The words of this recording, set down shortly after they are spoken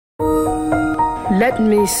Let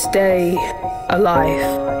me stay alive.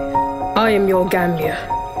 I am your Gambia,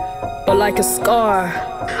 but like a scar,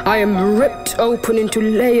 I am ripped open into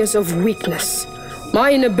layers of weakness.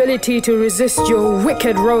 My inability to resist your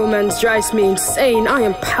wicked romance drives me insane. I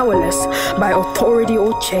am powerless by authority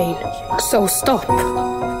or chain. So stop.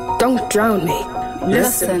 Don't drown me.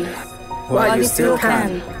 Listen, while you still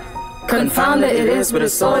can. Confounded it is with a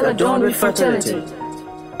soil adorned with fertility.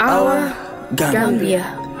 Our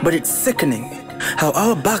Gambia. But it's sickening how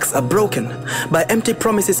our backs are broken by empty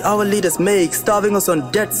promises our leaders make, starving us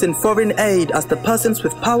on debts in foreign aid as the persons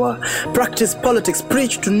with power practice politics,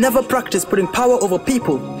 preach to never practice putting power over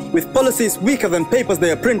people, with policies weaker than papers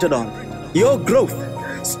they are printed on. Your growth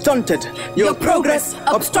stunted, your progress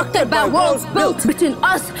obstructed by walls built between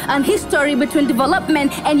us and history, between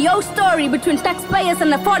development and your story, between taxpayers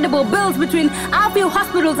and affordable bills, between our few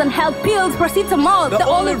hospitals and health pills, paracetamol, the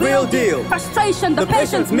only real deal, frustration, the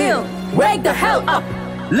patient's meal. Wake the hell up.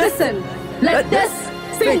 Listen, let this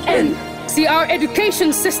sink in. See, our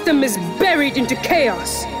education system is buried into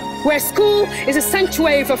chaos, where school is a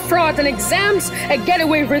sanctuary for fraud and exams a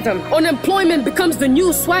getaway rhythm. Unemployment becomes the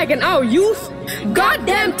new swag, and our youth,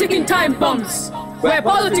 goddamn ticking time bombs. Where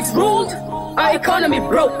politics ruled, our economy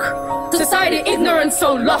broke. Society ignorant,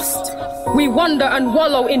 so lost. We wander and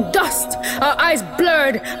wallow in dust, our eyes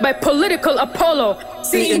blurred by political Apollo.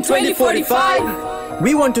 See, in 2045,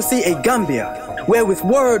 we want to see a Gambia where with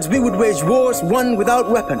words we would wage wars won without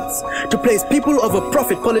weapons, to place people over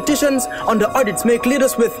profit, politicians under audits make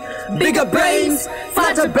leaders with bigger brains,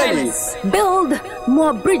 fatter bellies. Build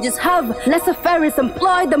more bridges, have lesser ferries,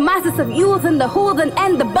 employ the masses of youth in the hood, and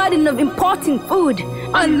end the burden of importing food.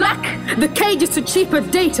 Unlock the cages to cheaper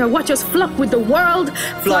data, watch us flock with the world,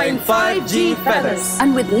 flying 5G feathers.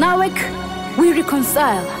 And with NAWEC, we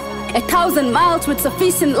reconcile 1,000 miles with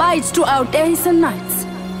sufficient lights through our days and nights.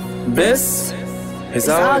 This is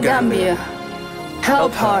our Gambia.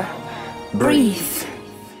 Help her breathe.